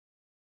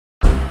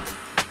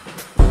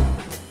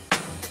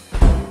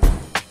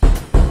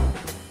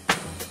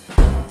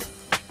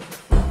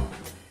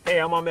Hey,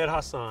 I'm Ahmed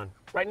Hassan.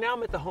 Right now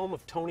I'm at the home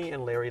of Tony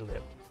and Larry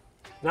Lip.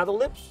 Now the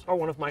Lips are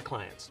one of my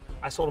clients.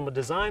 I sold them a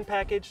design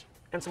package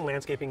and some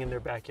landscaping in their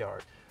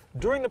backyard.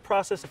 During the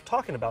process of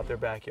talking about their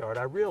backyard,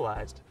 I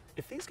realized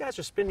if these guys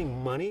are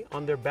spending money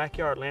on their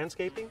backyard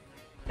landscaping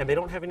and they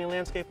don't have any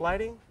landscape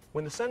lighting,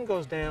 when the sun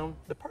goes down,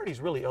 the party's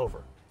really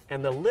over.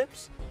 And the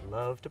Lips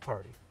love to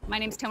party. My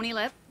name's Tony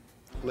Lip.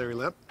 Larry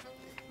Lip.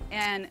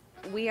 And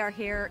we are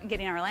here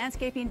getting our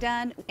landscaping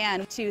done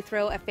and to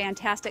throw a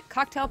fantastic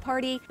cocktail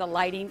party. The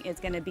lighting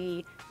is going to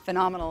be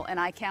phenomenal and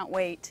I can't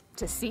wait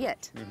to see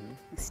it.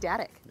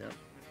 Ecstatic. Yeah.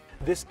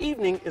 This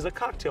evening is a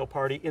cocktail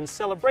party in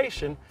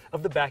celebration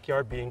of the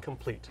backyard being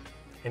complete.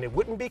 And it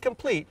wouldn't be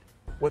complete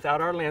without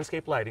our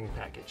landscape lighting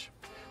package.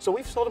 So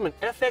we've sold them an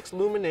FX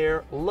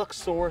Luminaire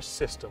Luxor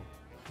system.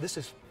 This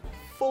is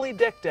fully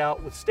decked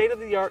out with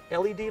state-of-the-art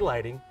LED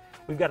lighting.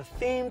 We've got a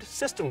themed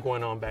system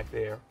going on back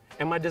there.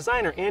 And my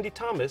designer, Andy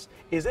Thomas,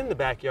 is in the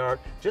backyard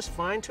just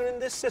fine-tuning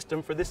this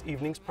system for this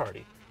evening's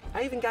party.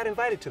 I even got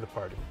invited to the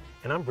party,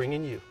 and I'm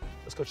bringing you.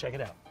 Let's go check it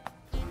out.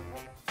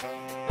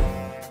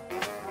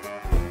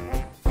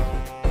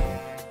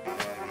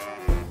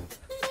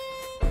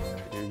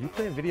 Are you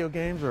playing video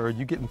games, or are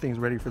you getting things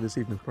ready for this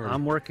evening's party?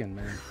 I'm working,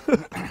 man.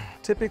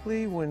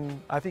 Typically, when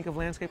I think of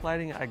landscape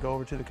lighting, I go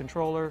over to the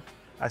controller,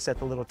 I set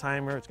the little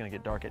timer, it's gonna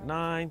get dark at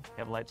 9, you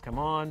have lights come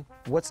on.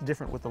 What's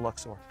different with the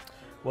Luxor?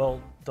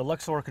 Well, the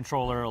Luxor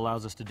controller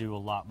allows us to do a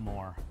lot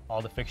more.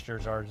 All the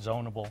fixtures are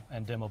zonable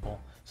and dimmable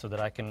so that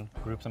I can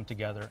group them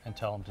together and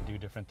tell them to do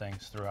different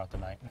things throughout the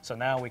night. So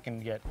now we can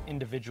get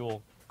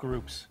individual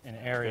groups in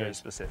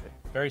areas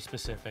very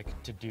specific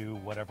to do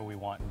whatever we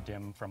want and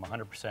dim from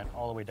 100%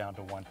 all the way down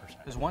to 1%.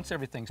 Because once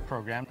everything's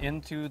programmed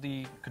into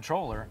the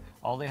controller,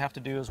 all they have to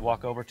do is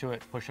walk over to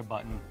it, push a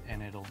button,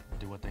 and it'll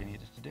do what they need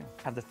it to do.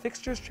 Have the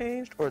fixtures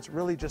changed, or it's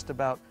really just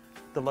about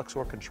the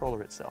Luxor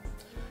controller itself?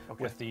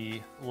 Okay. With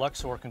the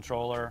Luxor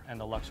controller and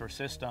the Luxor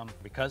system,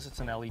 because it's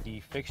an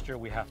LED fixture,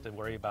 we have to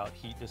worry about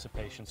heat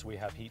dissipation, so we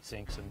have heat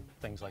sinks and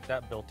things like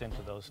that built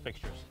into those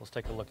fixtures. Let's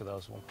take a look at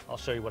those. I'll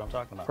show you what I'm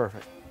talking about.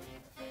 Perfect.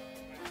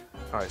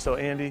 All right, so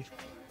Andy,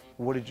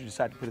 what did you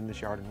decide to put in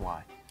this yard and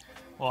why?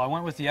 Well, I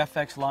went with the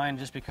FX line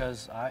just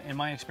because, in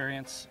my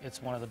experience,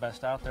 it's one of the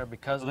best out there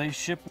because they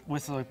ship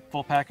with a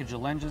full package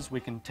of lenses. We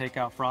can take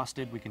out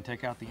frosted, we can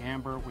take out the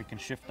amber, we can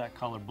shift that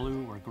color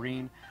blue or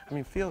green. I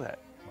mean, feel that.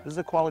 This is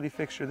a quality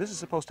fixture. This is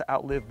supposed to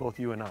outlive both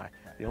you and I.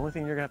 The only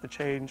thing you're gonna have to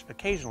change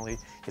occasionally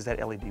is that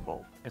LED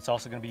bulb. It's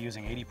also gonna be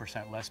using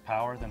 80% less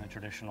power than a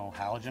traditional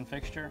halogen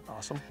fixture.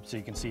 Awesome. So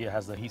you can see it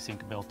has the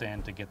heatsink built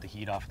in to get the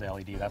heat off the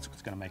LED. That's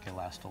what's gonna make it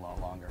last a lot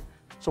longer.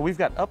 So we've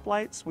got up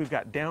lights, we've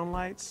got down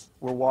lights,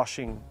 we're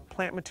washing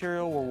plant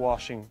material, we're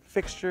washing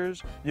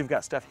fixtures, you've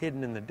got stuff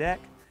hidden in the deck,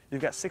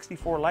 you've got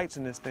 64 lights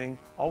in this thing.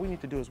 All we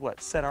need to do is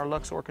what? Set our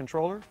Luxor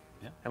controller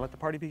and let the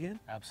party begin?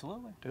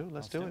 Absolutely. Dude,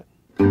 let's do it.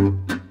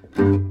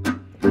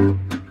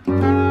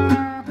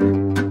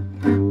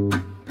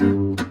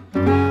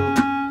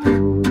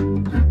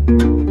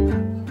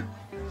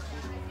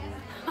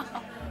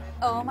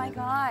 Oh my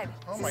God.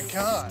 Oh my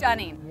God.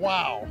 Stunning.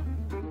 Wow.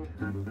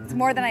 It's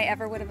more than I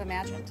ever would have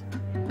imagined.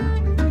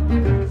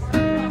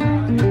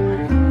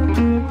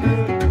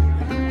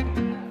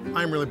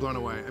 I'm really blown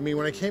away. I mean,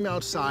 when I came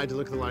outside to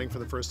look at the lighting for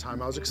the first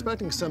time, I was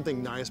expecting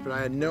something nice, but I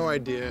had no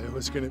idea it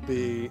was going to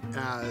be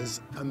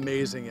as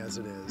amazing as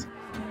it is.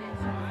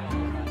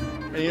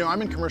 And you know,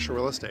 I'm in commercial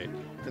real estate,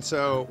 and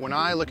so when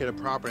I look at a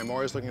property, I'm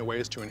always looking at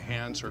ways to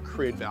enhance or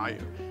create value.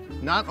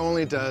 Not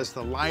only does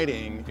the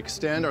lighting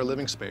extend our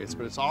living space,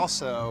 but it's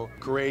also a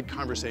great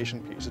conversation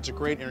piece. It's a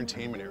great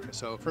entertainment area.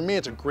 So for me,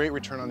 it's a great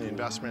return on the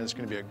investment. It's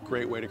going to be a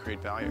great way to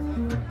create value.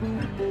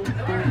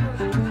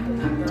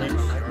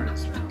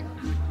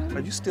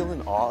 Are you still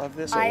in awe of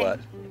this or what?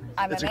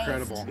 I'm It's amazed.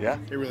 incredible. Yeah?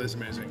 It really is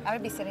amazing. I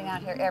would be sitting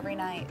out here every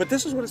night. But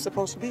this is what it's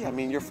supposed to be. I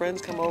mean, your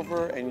friends come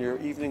over and your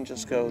evening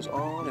just goes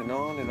on and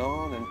on and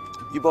on. And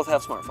you both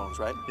have smartphones,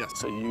 right? Yes.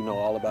 So you know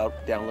all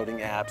about downloading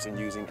apps and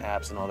using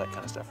apps and all that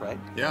kind of stuff, right?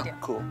 Yeah.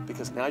 Cool,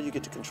 because now you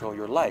get to control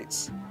your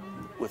lights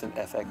with an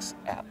FX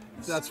app.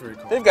 That's very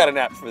cool. They've got an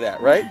app for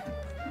that, right?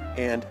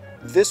 And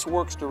this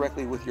works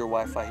directly with your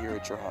Wi-Fi here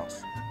at your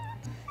house.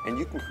 And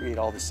you can create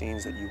all the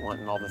scenes that you want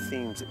and all the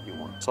themes that you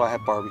want. So I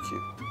have barbecue,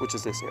 which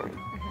is this area.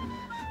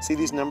 See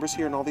these numbers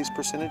here and all these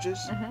percentages?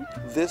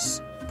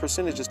 This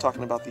percentage is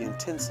talking about the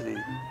intensity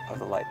of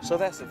the light. So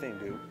that's the thing,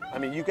 dude. I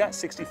mean, you got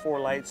 64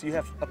 lights, you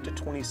have up to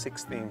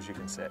 26 themes you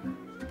can set.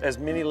 As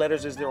many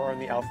letters as there are in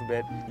the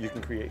alphabet, you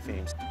can create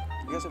themes.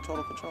 You guys have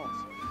total control.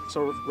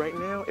 So right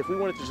now, if we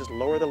wanted to just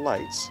lower the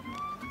lights,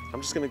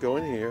 I'm just gonna go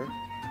in here.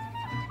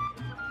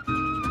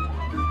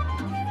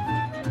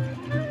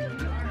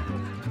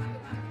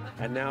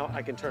 And now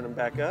I can turn them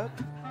back up.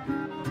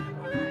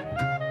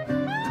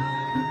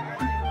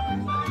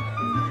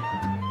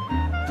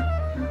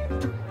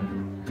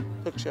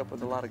 Hooks you up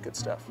with a lot of good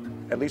stuff.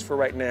 At least for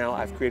right now,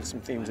 I've created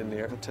some themes in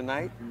there. But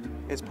tonight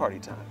is party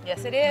time.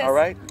 Yes, it is. All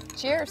right?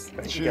 Cheers.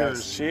 Thank you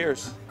guys.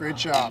 Cheers. Great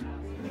job.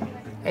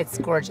 It's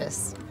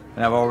gorgeous.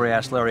 And I've already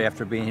asked Larry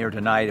after being here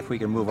tonight if we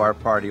can move our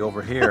party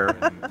over here.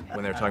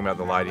 When they were talking about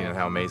the lighting and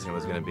how amazing it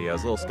was going to be, I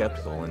was a little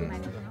skeptical, and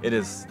it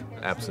is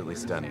absolutely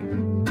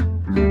stunning.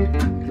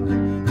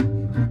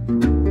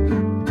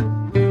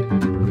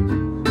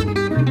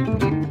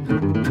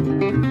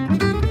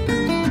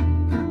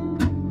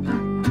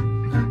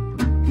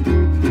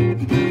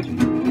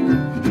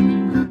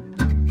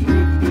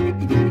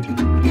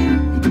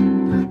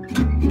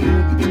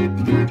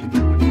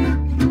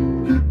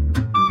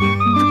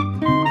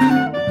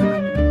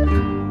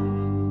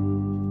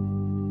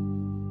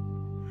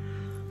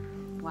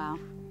 Wow.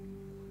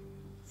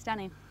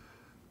 Stunning.